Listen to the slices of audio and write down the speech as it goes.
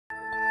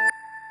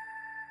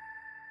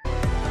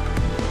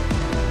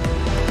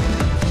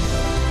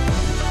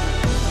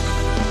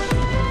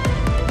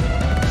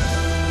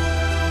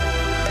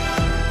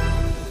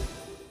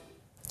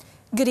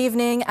Good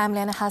evening, I'm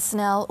Liyana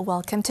Hassanel.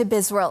 Welcome to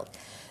Bizworld.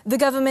 The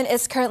government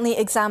is currently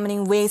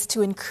examining ways to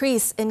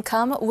increase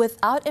income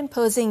without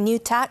imposing new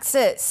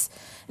taxes.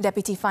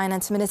 Deputy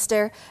Finance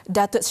Minister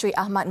Datuk Sri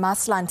Ahmad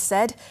Maslan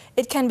said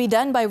it can be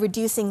done by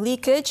reducing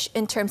leakage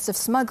in terms of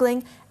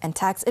smuggling and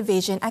tax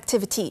evasion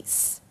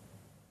activities.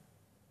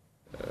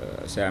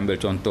 Saya ambil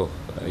contoh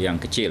yang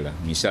kecil lah.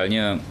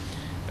 Misalnya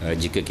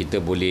jika kita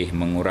boleh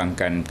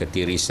mengurangkan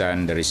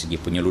ketirisan dari segi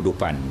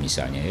penyeludupan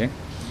misalnya,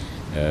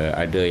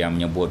 ada yang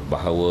menyebut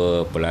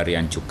bahawa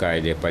pelarian cukai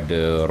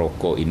daripada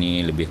rokok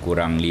ini lebih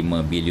kurang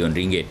 5 bilion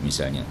ringgit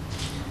misalnya.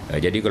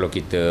 Jadi kalau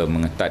kita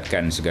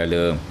mengetatkan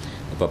segala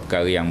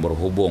perkara yang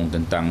berhubung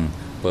tentang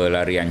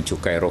pelarian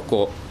cukai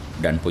rokok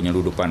dan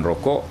penyeludupan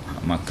rokok,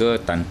 maka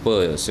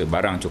tanpa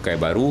sebarang cukai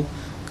baru,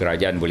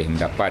 kerajaan boleh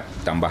mendapat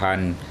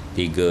tambahan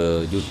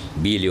 3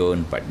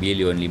 bilion, 4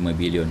 bilion, 5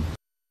 bilion.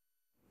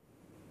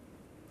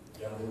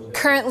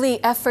 Currently,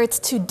 efforts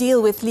to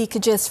deal with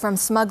leakages from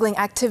smuggling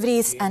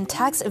activities and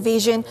tax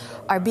evasion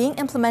are being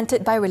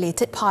implemented by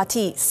related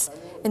parties.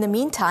 In the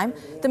meantime,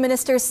 the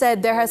minister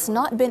said there has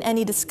not been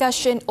any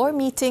discussion or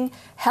meeting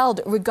held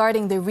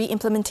regarding the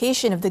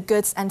re-implementation of the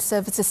Goods and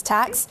Services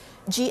Tax,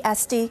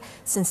 GST,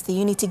 since the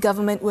unity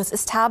government was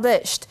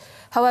established.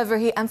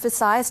 However, he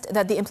emphasized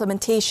that the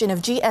implementation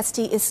of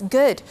GST is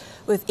good,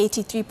 with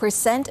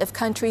 83% of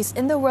countries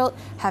in the world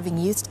having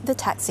used the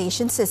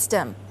taxation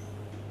system.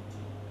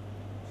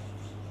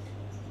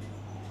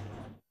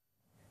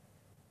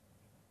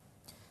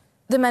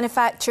 The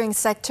manufacturing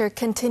sector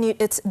continued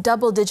its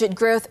double-digit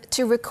growth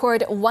to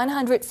record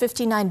 159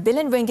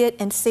 billion ringgit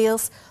in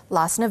sales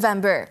last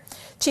November.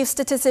 Chief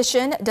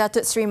Statistician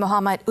Datuk Sri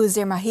Muhammad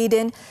Uzair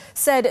Mahidin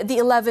said the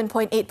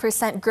 11.8%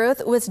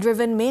 growth was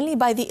driven mainly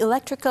by the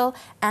electrical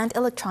and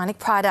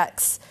electronic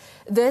products.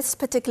 This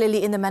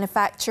particularly in the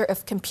manufacture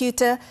of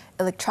computer,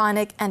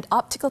 electronic and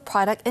optical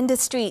product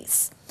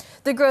industries.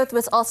 The growth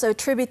was also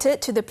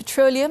attributed to the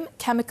petroleum,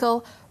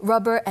 chemical,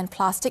 rubber and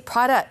plastic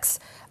products,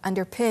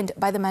 underpinned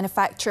by the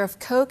manufacture of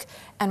coke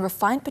and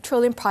refined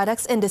petroleum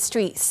products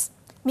industries.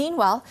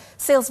 Meanwhile,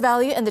 sales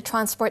value in the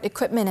transport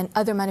equipment and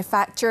other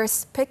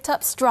manufacturers picked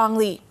up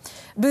strongly,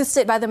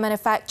 boosted by the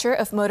manufacture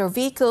of motor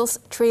vehicles,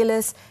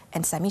 trailers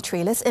and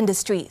semi-trailers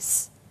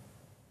industries.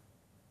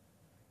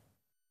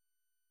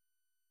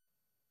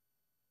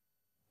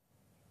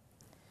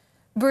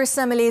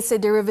 Bursa Malaysia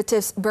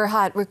Derivatives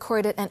Berhad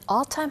recorded an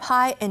all-time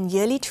high in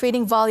yearly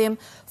trading volume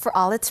for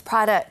all its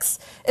products,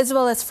 as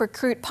well as for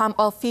crude palm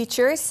oil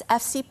futures,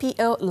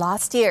 FCPO,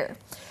 last year.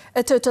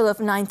 A total of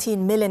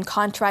 19 million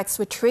contracts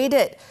were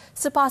traded,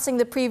 surpassing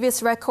the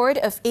previous record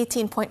of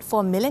 18.4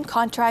 million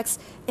contracts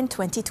in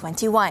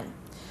 2021.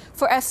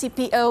 For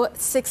FCPO,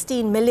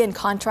 16 million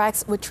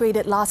contracts were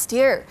traded last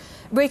year,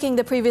 breaking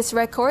the previous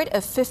record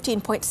of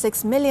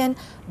 15.6 million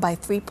by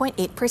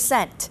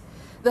 3.8%.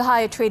 The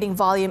higher trading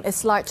volume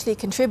is largely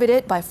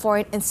contributed by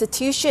foreign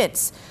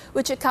institutions,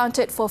 which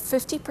accounted for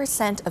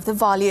 50% of the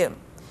volume.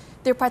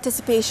 Their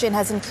participation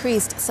has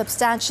increased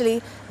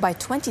substantially by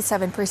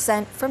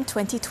 27% from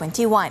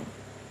 2021.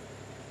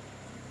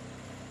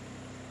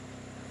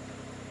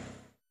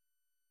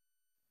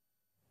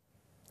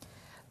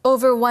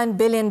 Over 1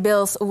 billion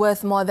bills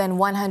worth more than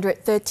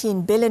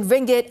 113 billion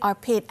ringgit are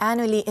paid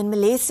annually in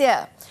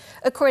Malaysia.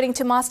 According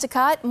to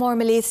MasterCard, more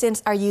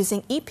Malaysians are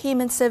using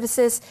e-payment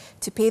services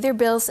to pay their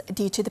bills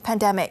due to the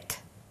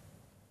pandemic.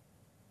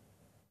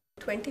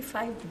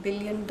 $25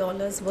 billion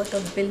worth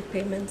of bill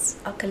payments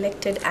are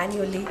collected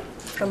annually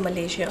from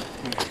Malaysia,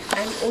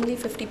 and only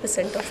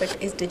 50% of it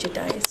is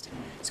digitized.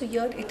 So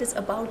here it is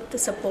about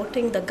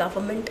supporting the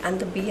government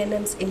and the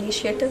BNM's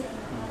initiative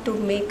to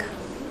make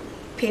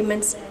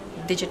payments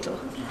digital.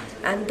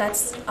 And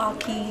that's our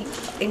key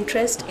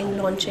interest in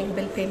launching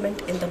bill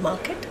payment in the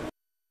market.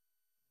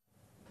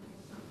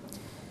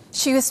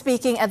 She was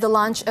speaking at the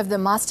launch of the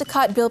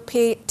MasterCard Bill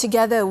Pay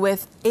together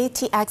with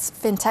ATX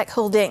Fintech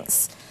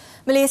Holdings.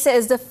 Malaysia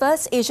is the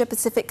first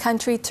Asia-Pacific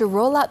country to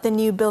roll out the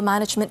new bill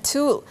management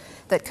tool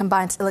that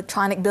combines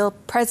electronic bill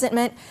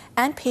presentment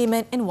and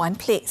payment in one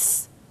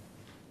place.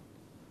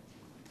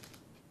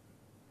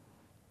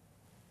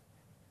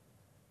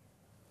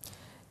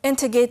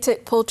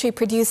 Integrated poultry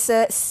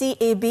producer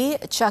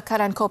CAB,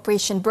 Cakaran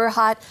Corporation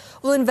Berhad,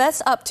 will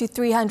invest up to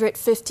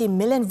 350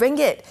 million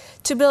ringgit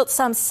to build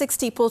some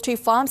 60 poultry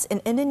farms in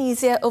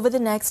Indonesia over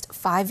the next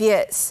 5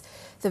 years.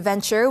 The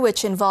venture,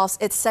 which involves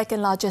its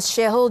second-largest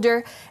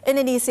shareholder,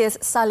 Indonesia's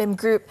Salim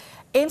Group,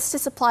 aims to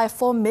supply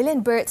 4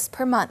 million birds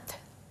per month.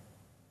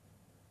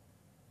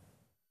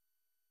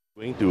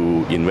 Going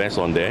to invest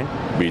on there.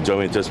 We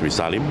join ventures with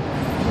Salim.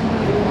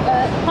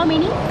 How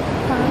many?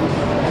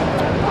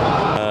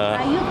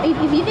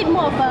 Is it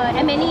more of a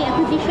M&A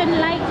acquisition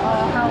like,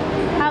 or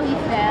how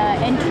is the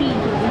entry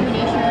into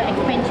Indonesia,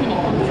 expansion in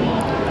country?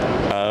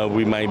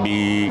 We might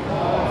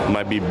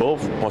be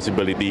both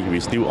possibility.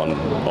 We're still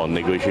on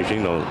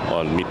negotiation,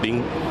 on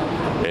meeting,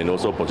 and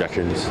also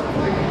projections.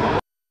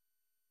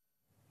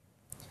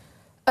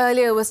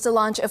 Earlier was the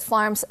launch of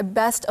Farm's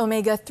best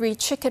omega-3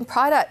 chicken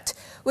product,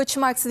 which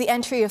marks the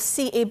entry of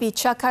CAB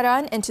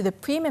Cakaran into the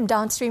premium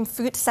downstream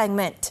food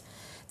segment.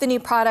 The new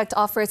product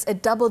offers a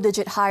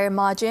double-digit higher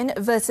margin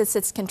versus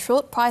its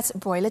controlled price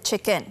broiler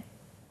chicken.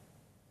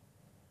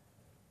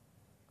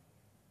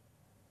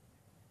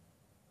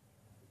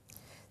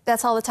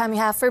 That's all the time we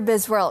have for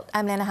Bizworld.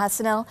 I'm Liyana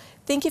Hassanel.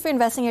 Thank you for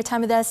investing your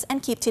time with us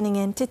and keep tuning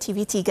in to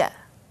TV3.